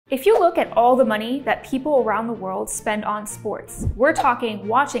If you look at all the money that people around the world spend on sports, we're talking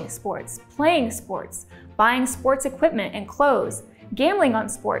watching sports, playing sports, buying sports equipment and clothes, gambling on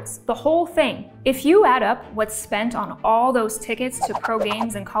sports, the whole thing. If you add up what's spent on all those tickets to pro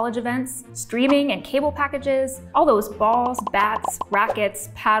games and college events, streaming and cable packages, all those balls, bats, rackets,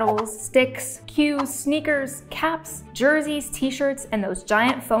 paddles, sticks, cues, sneakers, caps, jerseys, t-shirts, and those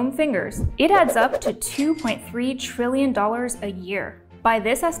giant foam fingers, it adds up to $2.3 trillion a year. By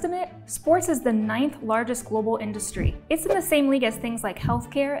this estimate, sports is the 9th largest global industry. It's in the same league as things like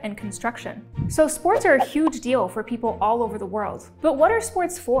healthcare and construction. So sports are a huge deal for people all over the world. But what are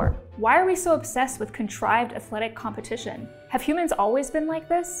sports for? Why are we so obsessed with contrived athletic competition? Have humans always been like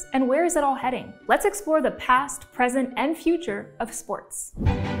this? And where is it all heading? Let's explore the past, present, and future of sports.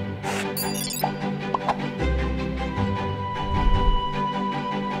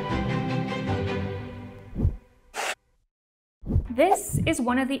 This is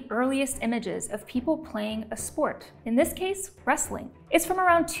one of the earliest images of people playing a sport, in this case, wrestling. It's from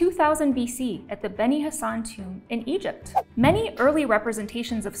around 2000 BC at the Beni Hassan tomb in Egypt. Many early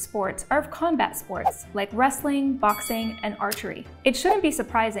representations of sports are of combat sports, like wrestling, boxing, and archery. It shouldn't be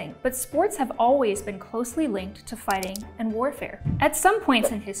surprising, but sports have always been closely linked to fighting and warfare. At some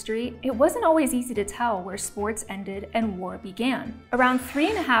points in history, it wasn't always easy to tell where sports ended and war began. Around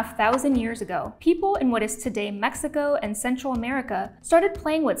 3,500 years ago, people in what is today Mexico and Central America started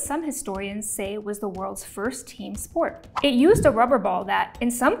playing what some historians say was the world's first team sport. It used a rubber ball that, in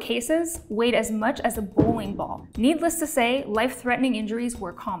some cases, weighed as much as a bowling ball. Needless to say, life-threatening injuries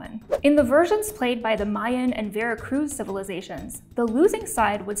were common. In the versions played by the Mayan and Veracruz civilizations, the losing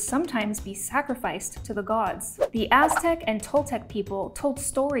side would sometimes be sacrificed to the gods. The Aztec and Toltec people told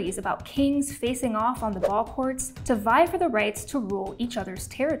stories about kings facing off on the ball courts to vie for the rights to rule each other's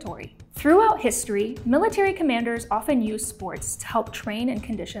territory. Throughout history, military commanders often used sports to help train and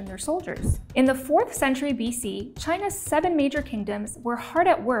condition their soldiers. In the 4th century BC, China's 7 major kingdoms were hard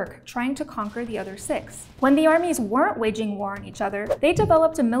at work trying to conquer the other 6. When the armies weren't waging war on each other, they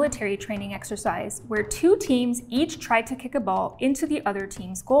developed a military training exercise where 2 teams each tried to kick a ball into the other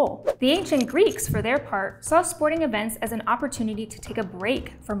team's goal. The ancient Greeks, for their part, saw sporting events as an opportunity to take a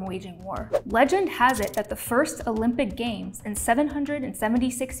break from waging war. Legend has it that the first Olympic Games in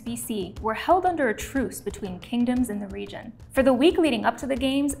 776 BC were held under a truce between kingdoms in the region. For the week leading up to the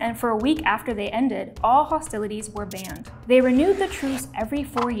games and for a week after they ended, all hostilities were banned. They renewed the truce every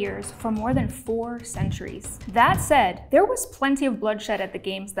 4 years for more than 4 centuries. That said, there was plenty of bloodshed at the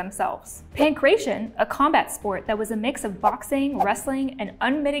games themselves. Pankration, a combat sport that was a mix of boxing, wrestling, and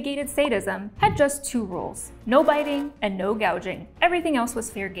unmitigated sadism, had just 2 rules: no biting and no gouging. Everything else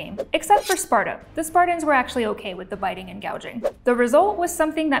was fair game, except for Sparta. The Spartans were actually okay with the biting and gouging. The result was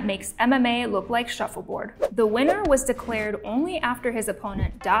something that makes MMA look like shuffleboard. The winner was declared only after his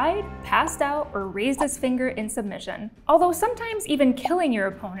opponent died, passed out, or raised his finger in submission. Although sometimes even killing your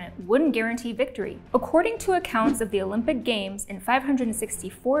opponent wouldn't guarantee victory. According to accounts of the Olympic Games in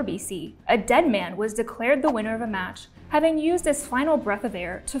 564 BC, a dead man was declared the winner of a match, having used his final breath of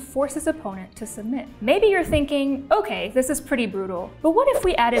air to force his opponent to submit. Maybe you're thinking, okay, this is pretty brutal, but what if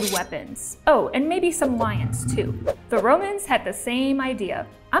we added weapons? Oh, and maybe some lions too. The Romans had the same idea.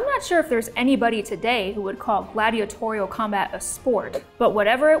 I'm not sure if there's anybody today who would call gladiatorial combat a sport, but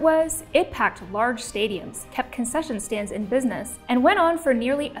whatever it was, it packed large stadiums, kept concession stands in business, and went on for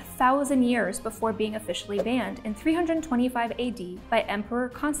nearly 1,000 years before being officially banned in 325 AD by Emperor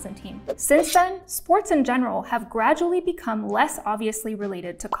Constantine. Since then, sports in general have gradually become less obviously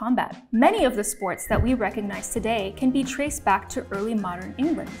related to combat. Many of the sports that we recognize today can be traced back to early modern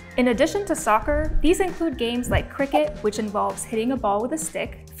England. In addition to soccer, these include games like cricket, which involves hitting a ball with a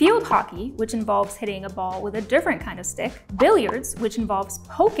stick, field hockey, which involves hitting a ball with a different kind of stick, billiards, which involves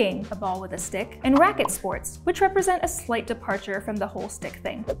poking a ball with a stick, and racket sports, which represent a slight departure from the whole stick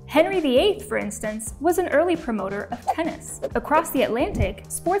thing. Henry VIII, for instance, was an early promoter of tennis. Across the Atlantic,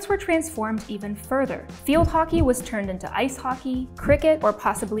 sports were transformed even further. Field hockey was turned into ice hockey, cricket, or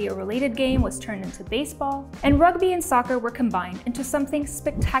possibly a related game, was turned into baseball, and rugby and soccer were combined into something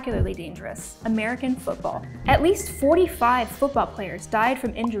spectacularly dangerous: American football. At least 45 football players died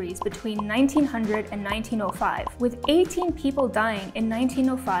from injuries between 1900 and 1905, with 18 people dying in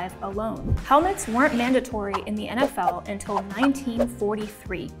 1905 alone. Helmets weren't mandatory in the NFL until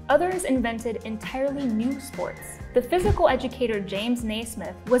 1943. Others invented entirely new sports. The physical educator James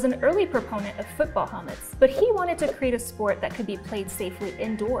Naismith was an early proponent of football helmets, but he wanted to create a sport that could be played safely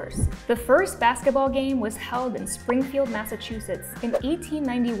indoors. The first basketball game was held in Springfield, Massachusetts in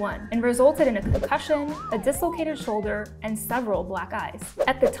 1891 and resulted in a concussion, a dislocated shoulder, and several black eyes.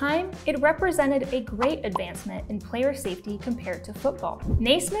 At the time, it represented a great advancement in player safety compared to football.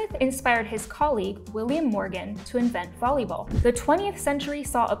 Naismith inspired his colleague William Morgan to invent volleyball. The 20th century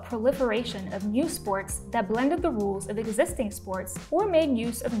saw a proliferation of new sports that blended the rules of existing sports or made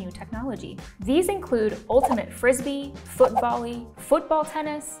use of new technology. These include ultimate frisbee, foot volley, football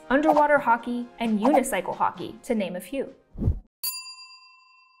tennis, underwater hockey, and unicycle hockey, to name a few.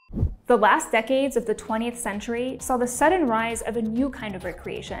 The last decades of the 20th century saw the sudden rise of a new kind of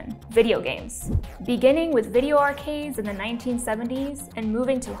recreation, video games. Beginning with video arcades in the 1970s and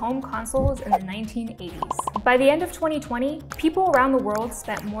moving to home consoles in the 1980s. By the end of 2020, people around the world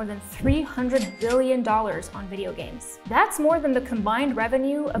spent more than $300 billion on video games. That's more than the combined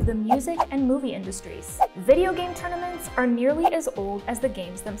revenue of the music and movie industries. Video game tournaments are nearly as old as the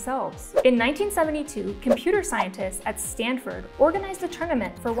games themselves. In 1972, computer scientists at Stanford organized a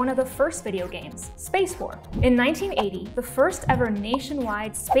tournament for one of the first video games, Space War. In 1980, the first ever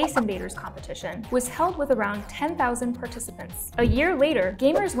nationwide Space Invaders competition was held with around 10,000 participants. A year later,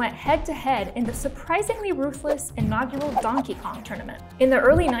 gamers went head-to-head in the surprisingly ruthless inaugural Donkey Kong tournament. In the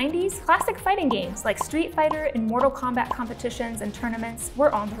early 90s, classic fighting games like Street Fighter and Mortal Kombat competitions and tournaments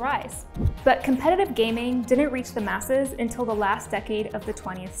were on the rise. But competitive gaming didn't reach the masses until the last decade of the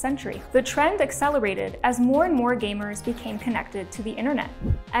 20th century. The trend accelerated as more and more gamers became connected to the internet.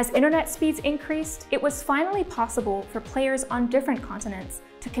 As internet speeds increased, it was finally possible for players on different continents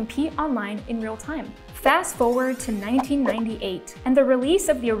to compete online in real time. Fast forward to 1998 and the release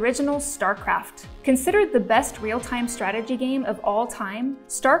of the original StarCraft. Considered the best real-time strategy game of all time,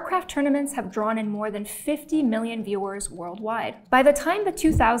 StarCraft tournaments have drawn in more than 50 million viewers worldwide. By the time the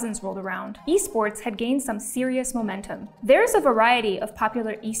 2000s rolled around, esports had gained some serious momentum. There's a variety of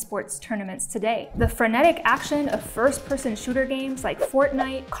popular esports tournaments today. The frenetic action of first-person shooter games like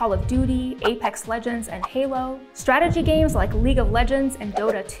Fortnite, Call of Duty, Apex Legends, and Halo, strategy games like League of Legends and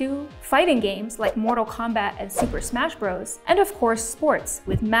Dota 2, fighting games like Mortal Kombat and Super Smash Bros., and of course sports,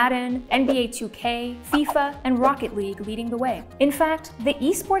 with Madden, NBA 2K, FIFA, and Rocket League leading the way. In fact, the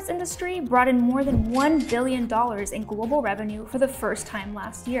esports industry brought in more than $1 billion in global revenue for the first time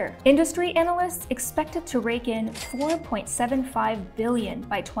last year. Industry analysts expect it to rake in $4.75 billion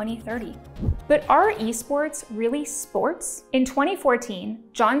by 2030. But are esports really sports? In 2014,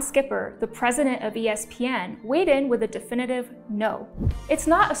 John Skipper, the president of ESPN, weighed in with a definitive no. It's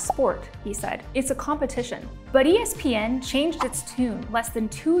not a sport, he said, it's a competition. But ESPN changed its tune less than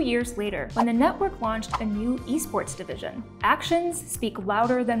 2 years later when the network launched a new esports division. Actions speak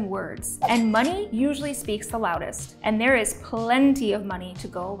louder than words, and money usually speaks the loudest, and there is plenty of money to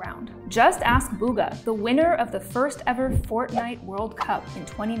go around. Just ask Booga, the winner of the first ever Fortnite World Cup in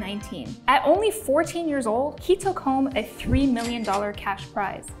 2019. At only 14 years old, he took home a $3 million cash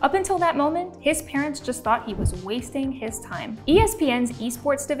prize. Up until that moment, his parents just thought he was wasting his time. ESPN's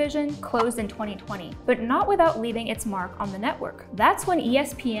esports division closed in 2020, but not without leaving its mark on the network. That's when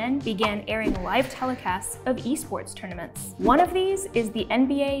ESPN began airing live telecasts of esports tournaments. One of these is the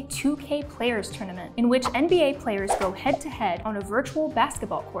NBA 2K Players Tournament, in which NBA players go head-to-head on a virtual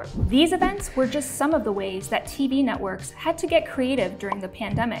basketball court. These events were just some of the ways that TV networks had to get creative during the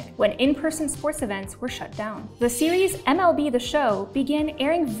pandemic, when in-person sports events were shut down. The series MLB The Show began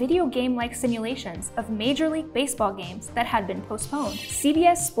airing video game-like simulations of Major League Baseball games that had been postponed.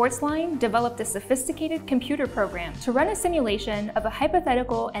 CBS Sportsline developed a sophisticated computer program to run a simulation of a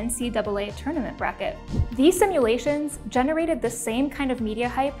hypothetical NCAA tournament bracket. These simulations generated the same kind of media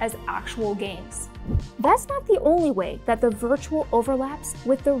hype as actual games. That's not the only way that the virtual overlaps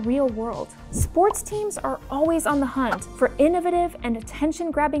with the real world. Sports teams are always on the hunt for innovative and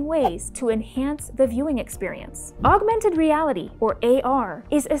attention-grabbing ways to enhance the viewing experience. Augmented reality, or AR,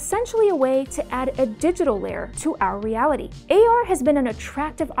 is essentially a way to add a digital layer to our reality. AR has been an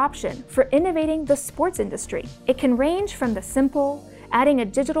attractive option for innovating the sports industry. It can range from the simple, adding a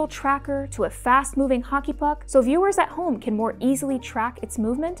digital tracker to a fast-moving hockey puck so viewers at home can more easily track its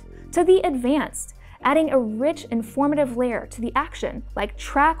movement, to the advanced, adding a rich, informative layer to the action, like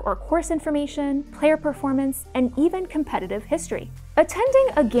track or course information, player performance, and even competitive history. Attending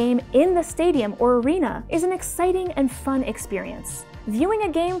a game in the stadium or arena is an exciting and fun experience. Viewing a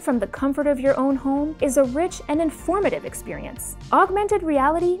game from the comfort of your own home is a rich and informative experience. Augmented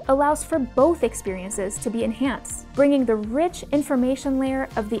reality allows for both experiences to be enhanced, bringing the rich information layer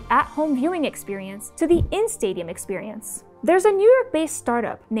of the at-home viewing experience to the in-stadium experience. There's a New York-based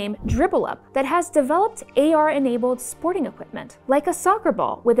startup named DribbleUp that has developed AR-enabled sporting equipment, like a soccer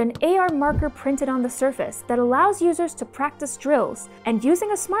ball with an AR marker printed on the surface that allows users to practice drills, and using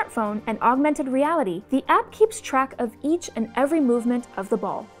a smartphone and augmented reality, the app keeps track of each and every movement of the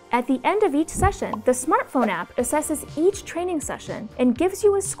ball. At the end of each session, the smartphone app assesses each training session and gives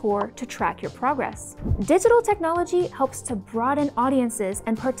you a score to track your progress. Digital technology helps to broaden audiences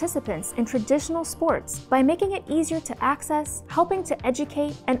and participants in traditional sports by making it easier to access, helping to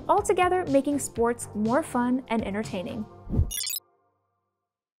educate, and altogether making sports more fun and entertaining.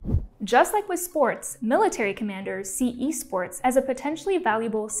 Just like with sports, military commanders see esports as a potentially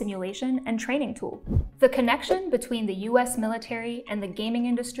valuable simulation and training tool. The connection between the US military and the gaming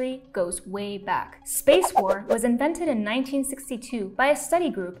industry goes way back. Space war was invented in 1962 by a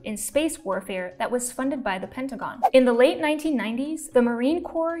study group in space warfare that was funded by the Pentagon. In the late 1990s, the Marine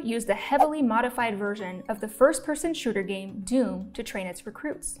Corps used a heavily modified version of the first-person shooter game Doom to train its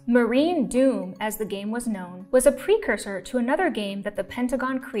recruits. Marine Doom, as the game was known, was a precursor to another game that the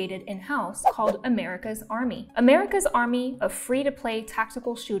Pentagon created in-house called America's Army. America's Army, a free-to-play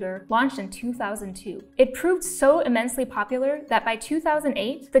tactical shooter, launched in 2002. It proved so immensely popular that by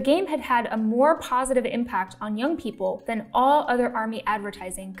 2008, the game had had a more positive impact on young people than all other Army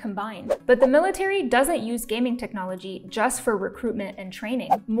advertising combined. But the military doesn't use gaming technology just for recruitment and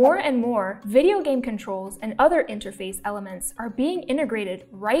training. More and more, video game controls and other interface elements are being integrated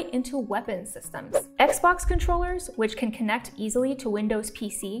right into weapon systems. Xbox controllers, which can connect easily to Windows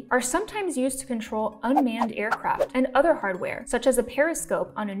PC, are sometimes used to control unmanned aircraft and other hardware, such as a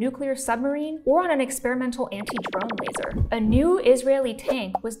periscope on a nuclear submarine or on an experimental anti-drone laser. A new Israeli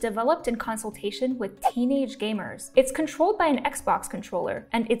tank was developed in consultation with teenage gamers. It's controlled by an Xbox controller,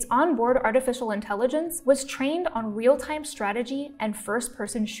 and its onboard artificial intelligence was trained on real-time strategy and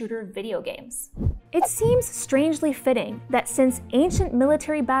first-person shooter video games. It seems strangely fitting that since ancient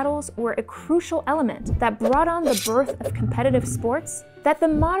military battles were a crucial element that brought on the birth of competitive sports, that the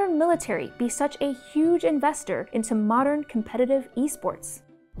modern military be such a huge investor into modern competitive esports.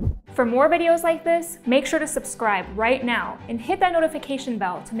 For more videos like this, make sure to subscribe right now and hit that notification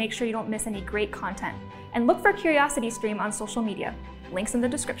bell to make sure you don't miss any great content. And look for CuriosityStream on social media. Links in the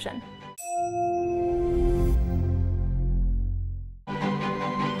description.